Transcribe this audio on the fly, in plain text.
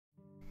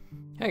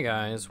Hey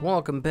guys,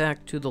 welcome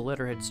back to the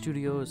Letterhead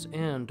Studios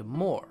and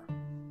more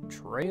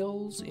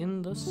Trails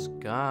in the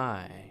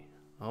Sky.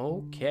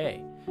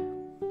 Okay,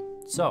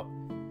 so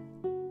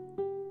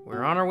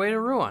we're on our way to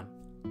Ruan.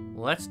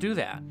 Let's do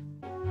that.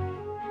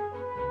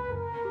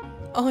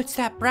 Oh, it's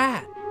that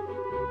brat.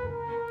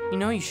 You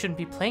know you shouldn't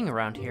be playing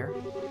around here.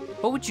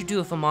 What would you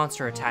do if a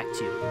monster attacked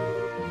you?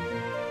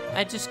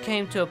 I just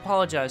came to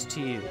apologize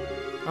to you.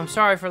 I'm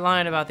sorry for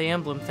lying about the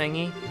emblem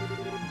thingy.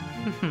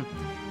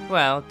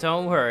 Well,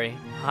 don't worry.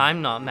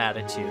 I'm not mad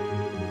at you.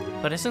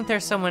 But isn't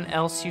there someone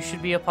else you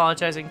should be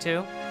apologizing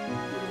to?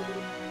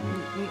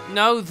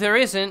 No, there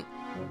isn't.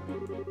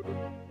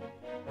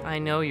 I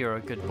know you're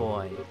a good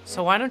boy,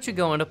 so why don't you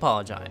go and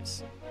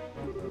apologize?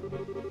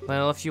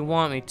 Well, if you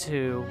want me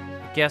to,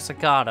 I guess I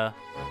gotta.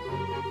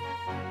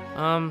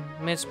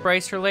 Miss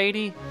Bracer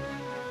Lady?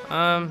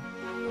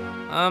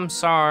 I'm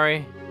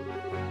sorry.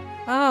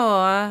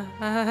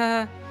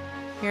 Oh,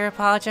 you're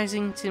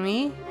apologizing to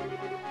me?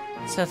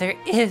 So there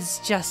is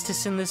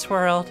justice in this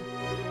world.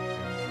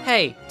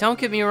 Hey, don't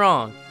get me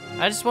wrong.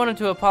 I just wanted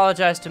to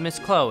apologize to Miss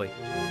Chloe.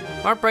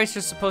 Aren't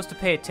bracers supposed to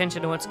pay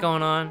attention to what's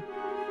going on?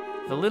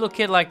 If a little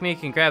kid like me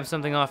can grab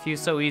something off you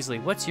so easily,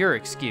 what's your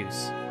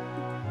excuse?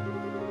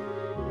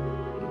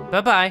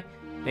 Bye-bye.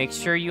 Make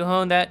sure you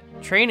hone that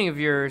training of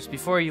yours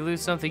before you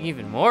lose something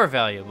even more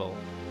valuable.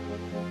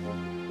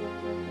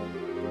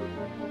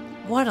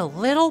 What a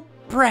little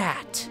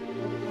brat.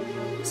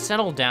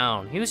 Settle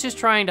down. He was just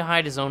trying to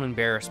hide his own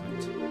embarrassment.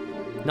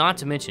 Not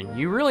to mention,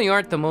 you really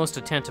aren't the most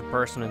attentive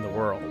person in the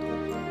world.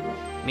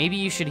 Maybe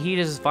you should heed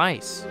his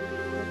advice.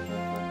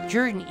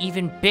 You're an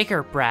even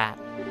bigger brat.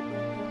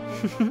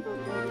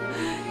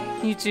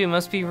 You two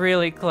must be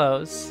really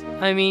close.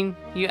 I mean,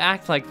 you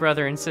act like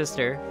brother and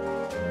sister.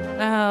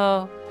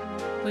 Oh,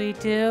 we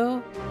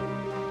do?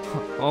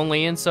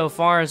 Only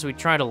insofar as we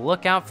try to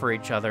look out for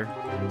each other.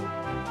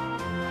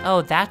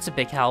 Oh, that's a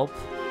big help.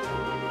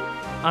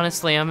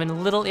 Honestly, I'm a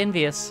little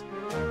envious.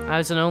 I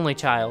was an only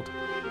child.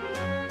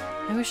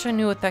 I wish I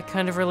knew what that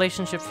kind of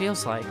relationship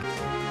feels like.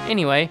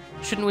 Anyway,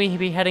 shouldn't we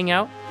be heading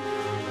out?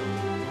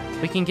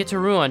 We can get to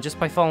Ruan just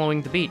by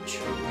following the beach.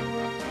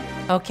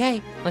 Okay,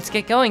 let's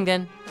get going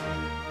then.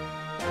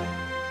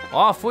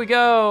 Off we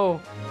go!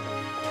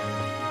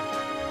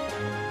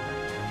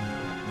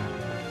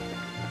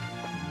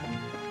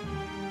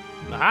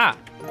 Aha!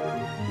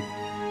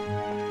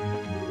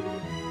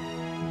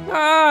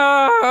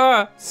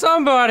 Ah!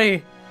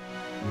 Somebody!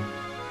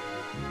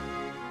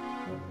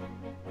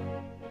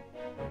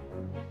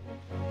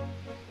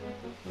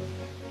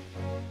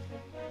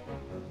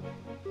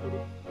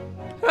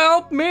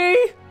 Help me!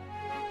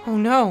 Oh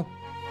no!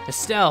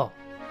 Estelle!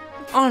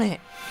 On it!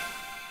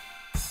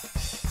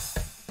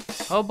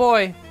 Oh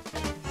boy!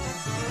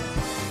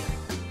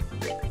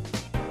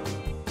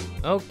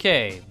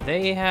 Okay,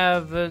 they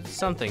have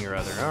something or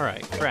other.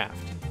 Alright, craft.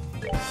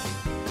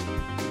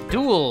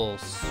 Dual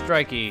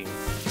striking.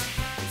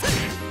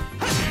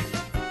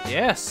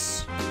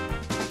 Yes!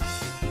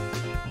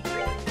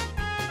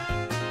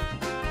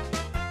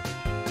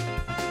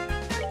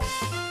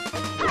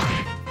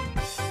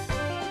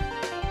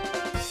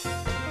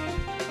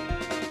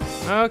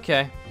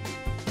 Okay.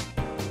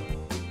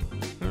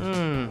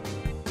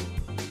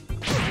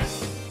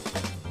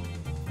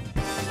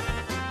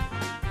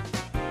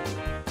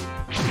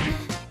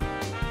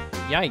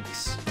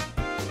 Yikes.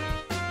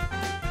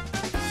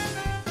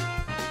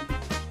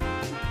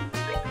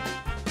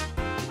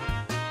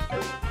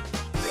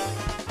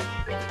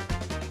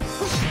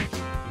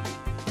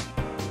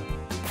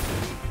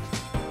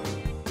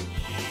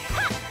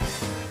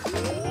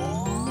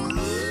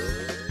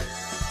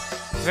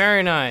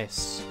 Very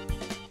nice.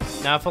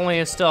 Now if only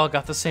Estelle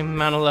got the same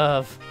amount of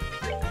love.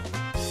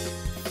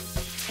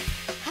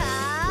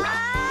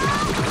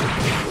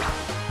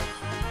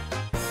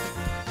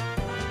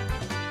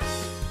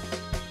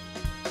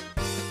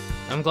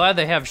 I'm glad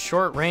they have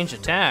short-range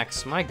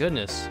attacks, my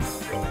goodness.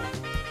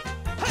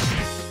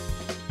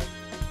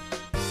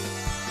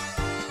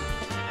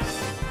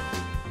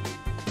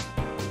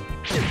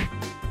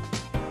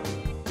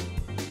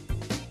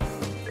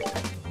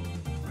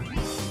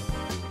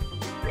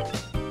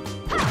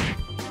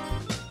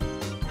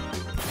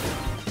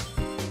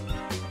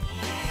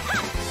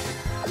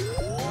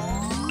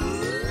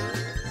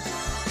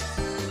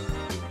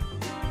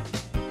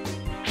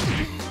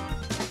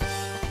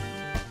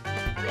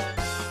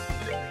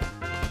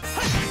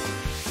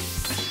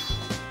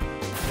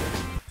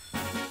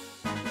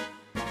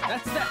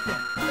 That's that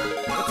then.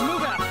 Let's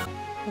move out.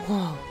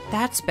 Whoa,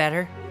 that's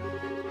better.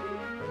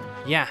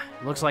 Yeah,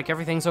 looks like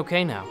everything's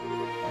okay now.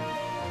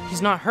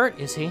 He's not hurt,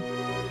 is he?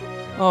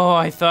 Oh,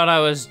 I thought I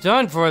was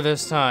done for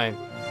this time.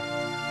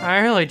 I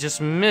really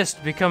just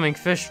missed becoming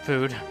fish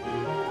food.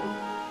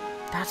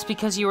 That's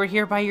because you were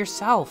here by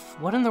yourself.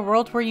 What in the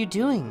world were you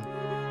doing?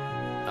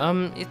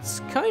 It's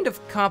kind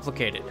of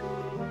complicated.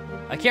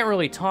 I can't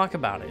really talk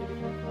about it.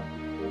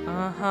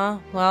 Uh-huh,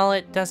 well,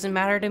 it doesn't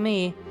matter to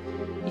me.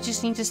 You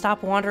just need to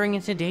stop wandering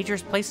into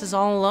dangerous places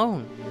all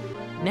alone.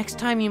 Next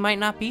time you might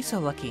not be so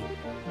lucky.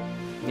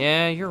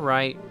 Yeah, you're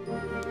right.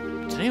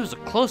 Today was a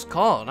close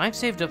call, and I've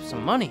saved up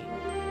some money.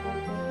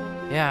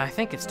 Yeah, I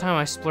think it's time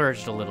I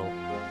splurged a little.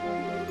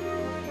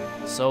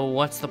 So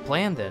what's the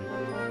plan then?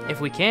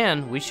 If we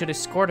can, we should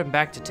escort him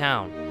back to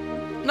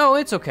town. No,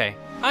 it's okay.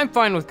 I'm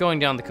fine with going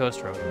down the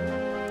coast road.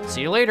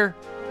 See you later.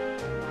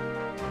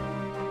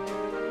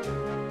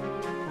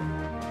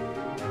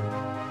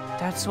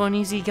 That's one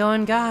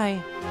easygoing guy.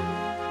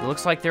 It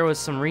looks like there was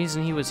some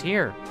reason he was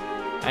here.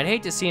 I'd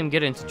hate to see him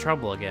get into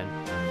trouble again.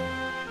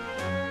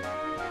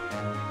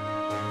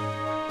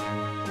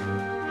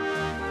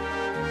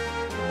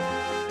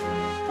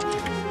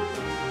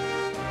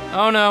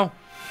 Oh no.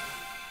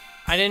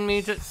 I didn't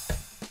mean to.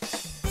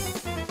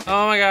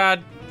 Oh my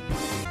god.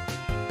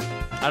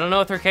 I don't know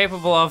what they're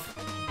capable of.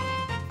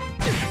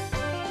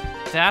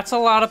 That's a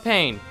lot of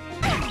pain.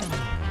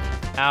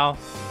 Ow.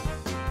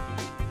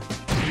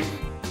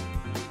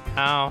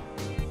 Ow.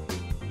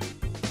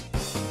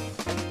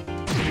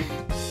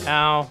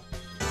 Ow.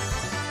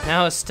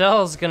 Now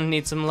Estelle's gonna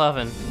need some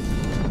loving.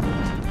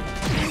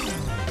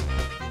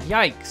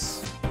 Yikes.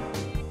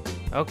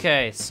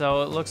 Okay,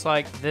 so it looks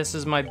like this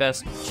is my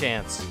best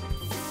chance.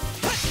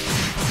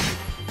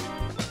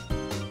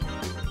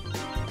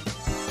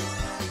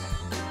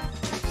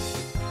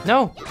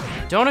 No!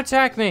 Don't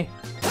attack me!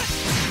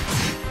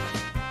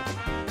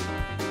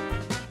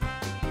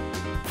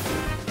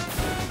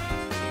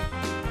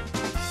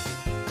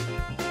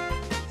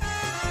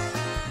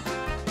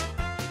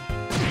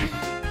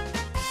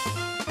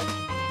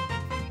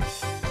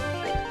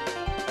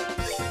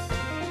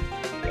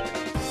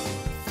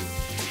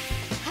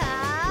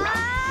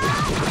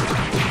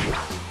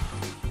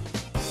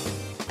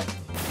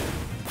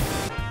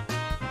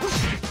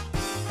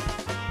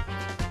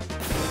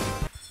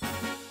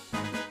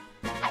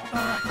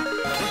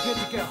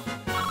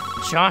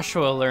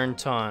 Joshua learned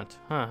Taunt.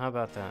 Huh, how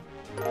about that?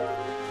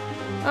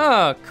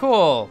 Oh,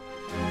 cool.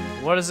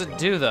 What does it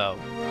do, though?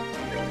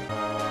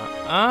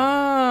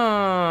 Oh,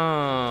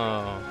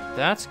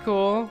 that's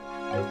cool.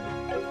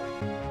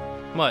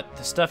 What,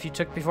 the stuff you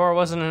took before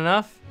wasn't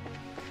enough?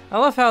 I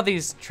love how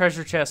these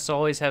treasure chests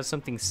always have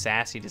something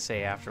sassy to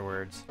say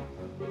afterwards.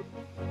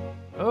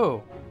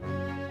 Oh,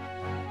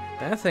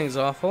 that thing's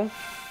awful.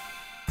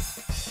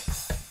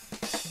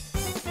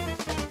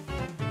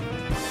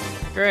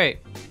 Great.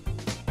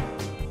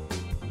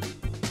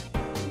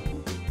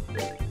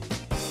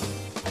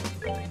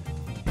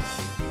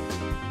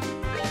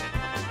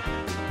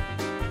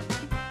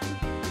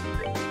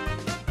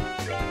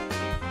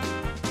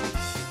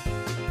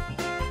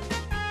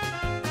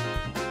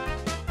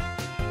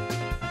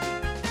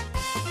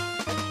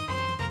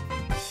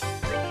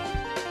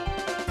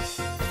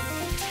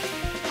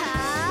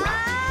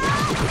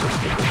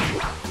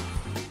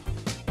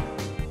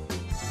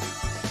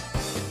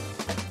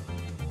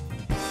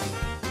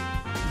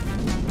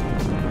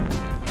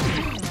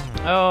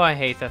 Oh, I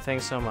hate that thing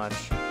so much.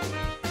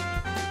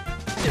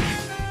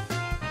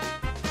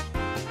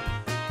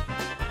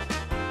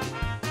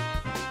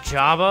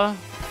 Jabba?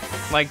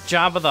 Like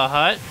Jabba the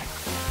Hutt?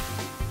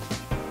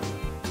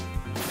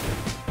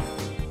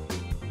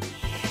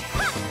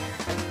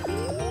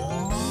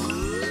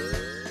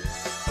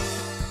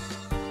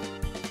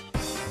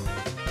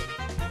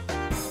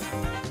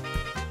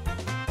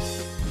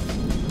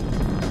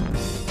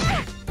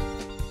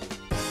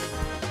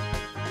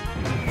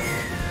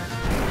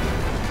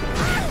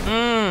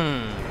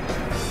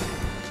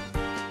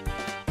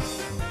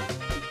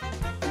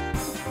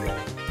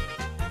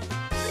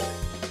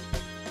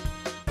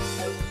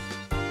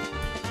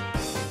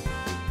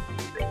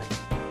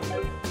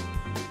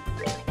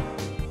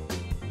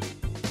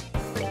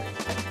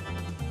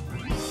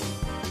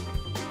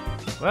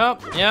 Well,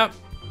 yep.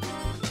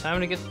 Time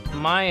to get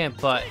my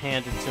butt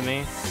handed to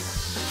me.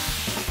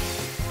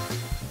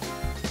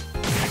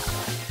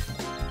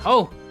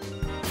 Oh!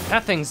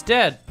 That thing's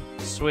dead!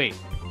 Sweet.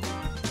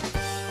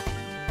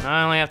 Now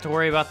I only have to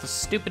worry about the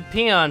stupid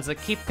peons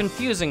that keep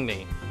confusing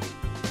me.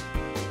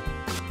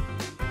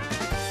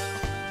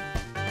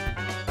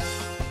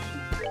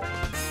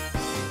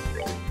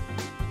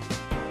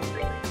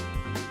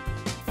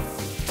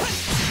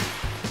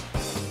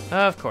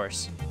 Of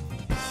course.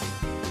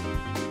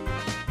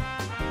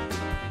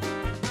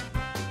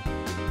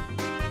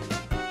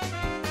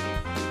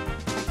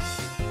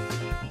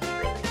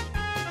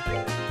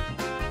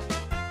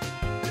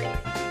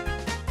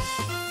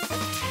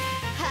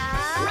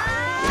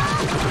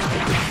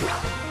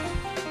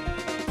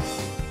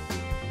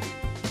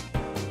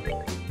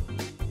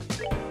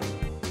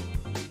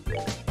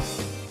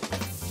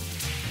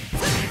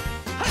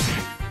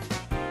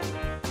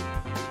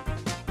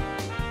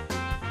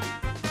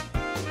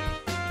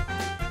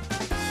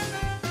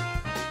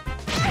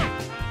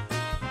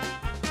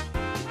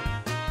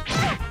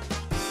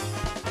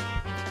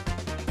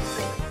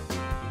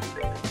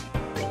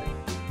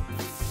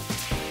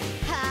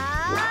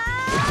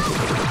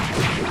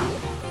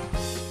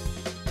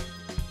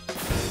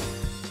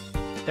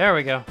 There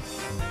we go.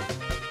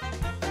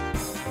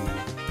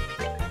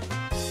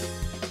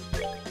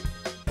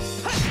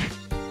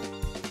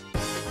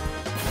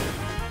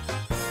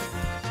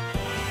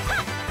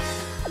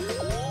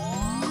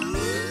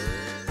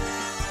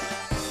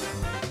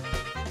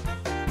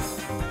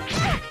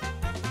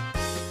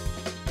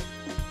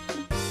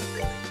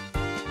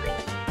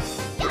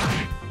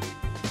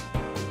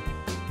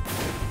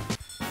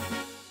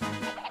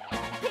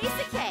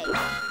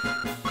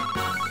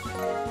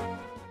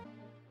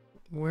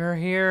 We're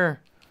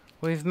here.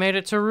 We've made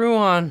it to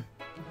Ruan.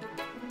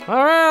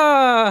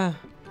 Hurrah!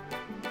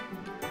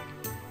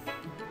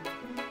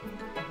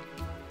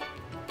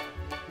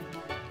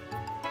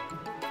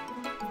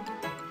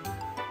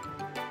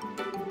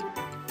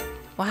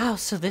 Wow,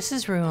 so this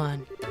is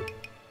Ruan.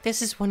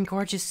 This is one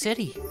gorgeous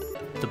city.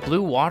 The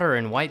blue water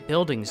and white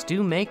buildings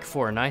do make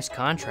for a nice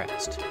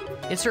contrast.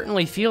 It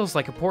certainly feels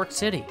like a port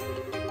city.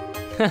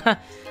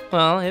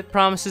 Well, it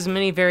promises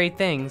many varied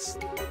things.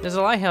 There's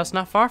a lighthouse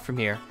not far from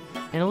here,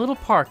 and a little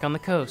park on the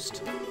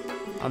coast.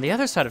 On the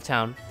other side of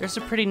town, there's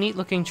a pretty neat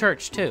looking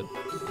church too.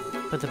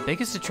 But the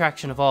biggest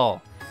attraction of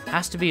all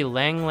has to be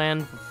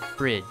Langland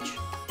Bridge.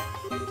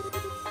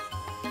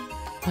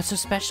 What's so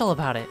special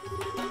about it?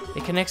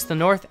 It connects the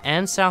north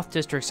and south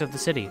districts of the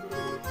city,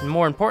 and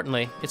more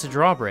importantly, it's a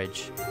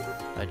drawbridge.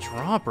 A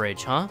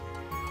drawbridge, huh?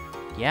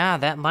 Yeah,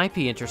 that might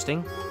be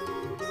interesting.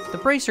 The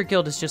Bracer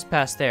Guild is just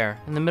past there,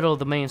 in the middle of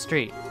the main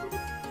street,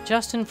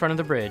 just in front of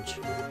the bridge.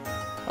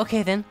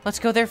 Okay then, let's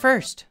go there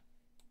first.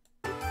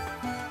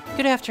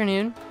 Good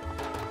afternoon.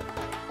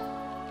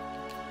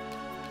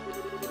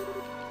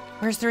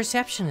 Where's the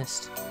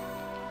receptionist?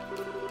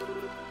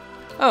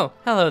 Oh,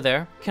 hello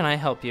there. Can I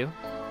help you?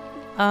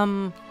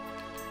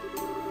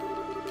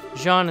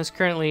 Jean is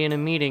currently in a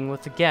meeting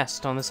with a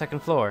guest on the second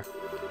floor.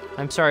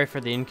 I'm sorry for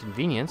the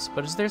inconvenience,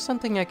 but is there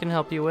something I can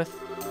help you with?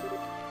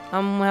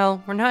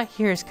 Well, we're not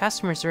here as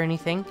customers or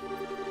anything.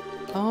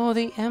 Oh,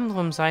 the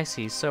emblems, I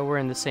see, so we're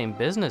in the same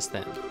business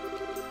then.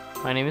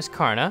 My name is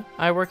Karna.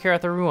 I work here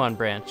at the Ruan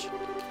branch.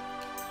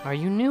 Are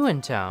you new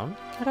in town?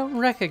 I don't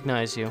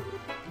recognize you.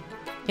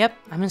 Yep,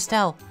 I'm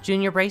Estelle,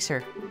 Junior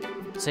Bracer.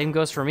 Same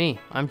goes for me.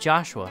 I'm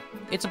Joshua.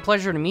 It's a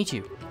pleasure to meet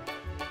you.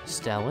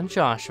 Estelle and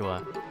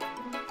Joshua.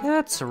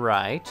 That's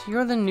right.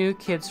 You're the new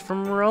kids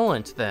from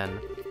Roland,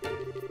 then.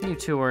 You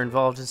two were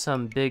involved in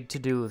some big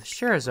to-do with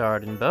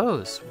Scheherazade and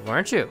Bose,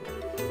 weren't you?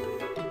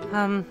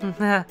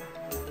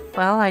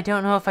 Well, I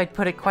don't know if I'd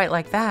put it quite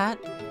like that.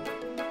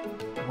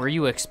 Were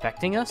you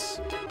expecting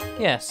us?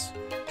 Yes.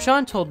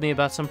 Sean told me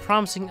about some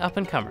promising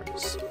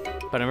up-and-comers,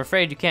 but I'm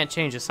afraid you can't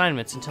change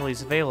assignments until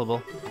he's available.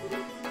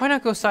 Why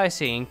not go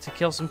sightseeing to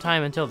kill some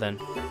time until then?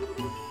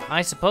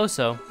 I suppose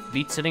so.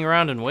 Beats sitting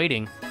around and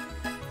waiting.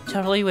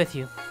 Totally with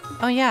you.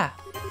 Oh yeah.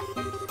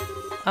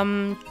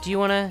 Do you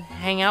want to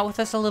hang out with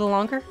us a little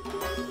longer?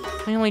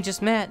 We only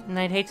just met, and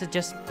I'd hate to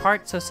just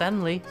part so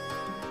suddenly.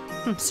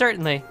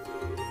 Certainly.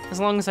 As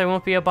long as I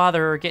won't be a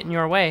bother or get in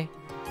your way.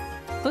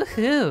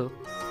 Woohoo!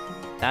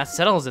 That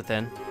settles it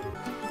then.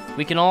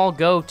 We can all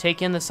go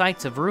take in the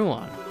sights of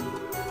Ruan.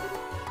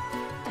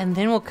 And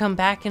then we'll come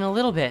back in a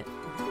little bit.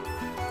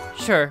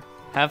 Sure.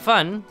 Have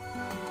fun.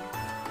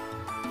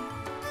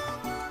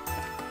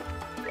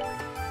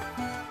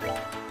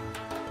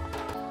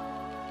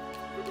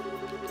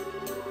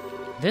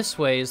 This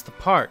way is the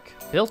park,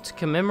 built to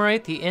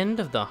commemorate the end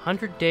of the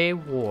 100-Day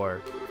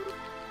War.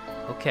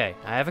 Okay,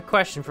 I have a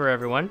question for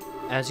everyone.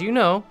 As you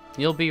know,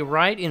 you'll be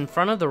right in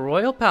front of the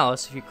Royal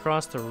Palace if you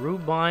cross the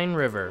Ruan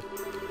River.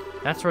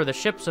 That's where the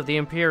ships of the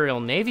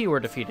Imperial Navy were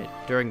defeated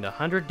during the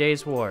 100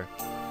 Days War.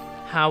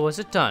 How was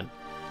it done?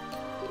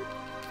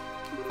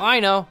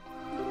 I know.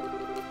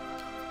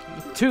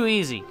 Too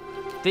easy.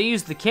 They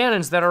used the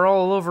cannons that are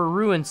all over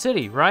Ruin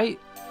City, right?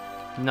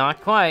 Not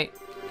quite.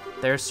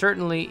 There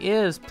certainly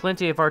is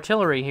plenty of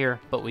artillery here,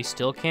 but we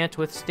still can't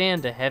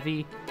withstand a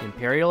heavy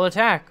Imperial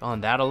attack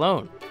on that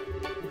alone.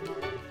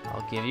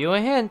 I'll give you a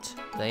hint.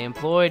 They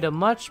employed a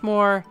much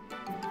more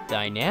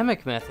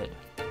dynamic method.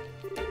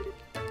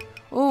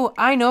 Oh,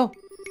 I know.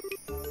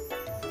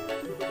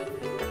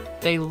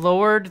 They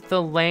lowered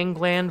the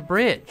Langland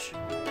Bridge.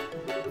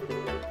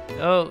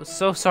 Oh,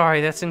 so sorry,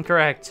 that's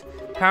incorrect.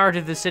 Power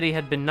to the city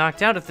had been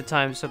knocked out at the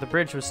time, so the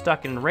bridge was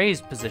stuck in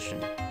raised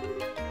position.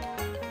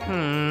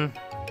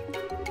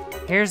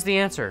 Here's the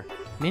answer.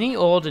 Many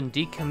old and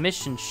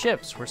decommissioned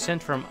ships were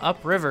sent from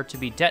upriver to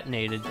be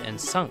detonated and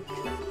sunk.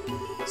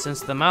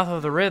 Since the mouth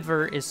of the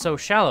river is so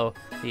shallow,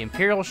 the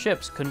Imperial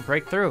ships couldn't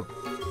break through.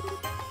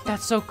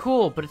 That's so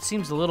cool, but it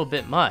seems a little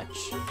bit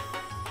much.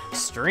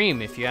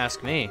 Extreme, if you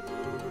ask me.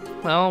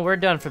 Well, we're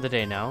done for the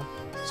day now,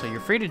 so you're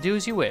free to do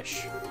as you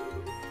wish.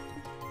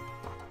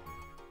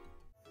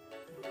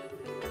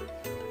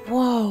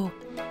 Whoa,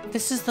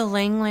 this is the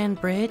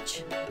Langland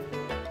Bridge?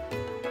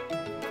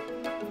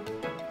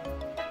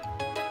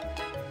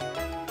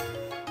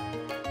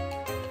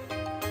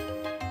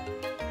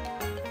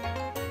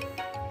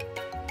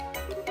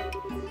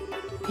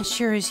 It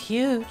sure is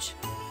huge.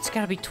 It's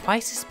gotta be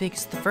twice as big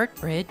as the Vert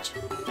Bridge.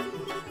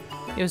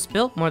 It was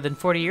built more than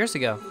 40 years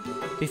ago.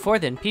 Before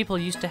then, people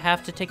used to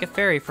have to take a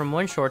ferry from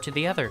one shore to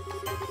the other.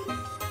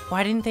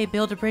 Why didn't they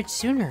build a bridge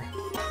sooner?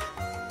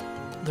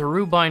 The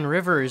Ruan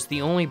River is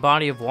the only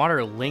body of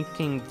water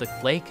linking the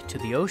lake to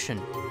the ocean.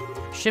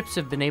 Ships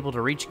have been able to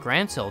reach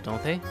Gransil,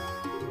 don't they?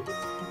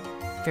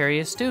 Very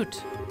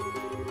astute.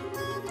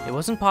 It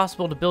wasn't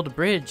possible to build a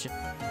bridge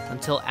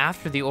until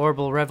after the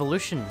Orbital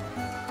Revolution,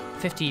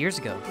 50 years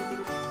ago.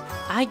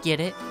 I get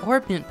it.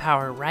 Orbment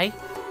power, right?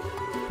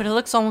 but it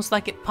looks almost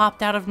like it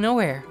popped out of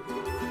nowhere.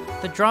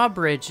 The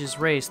drawbridge is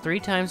raised 3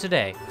 times a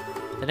day.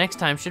 The next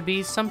time should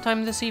be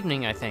sometime this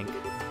evening, I think.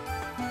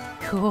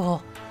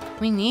 Cool.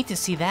 We need to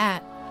see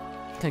that.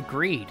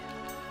 Agreed.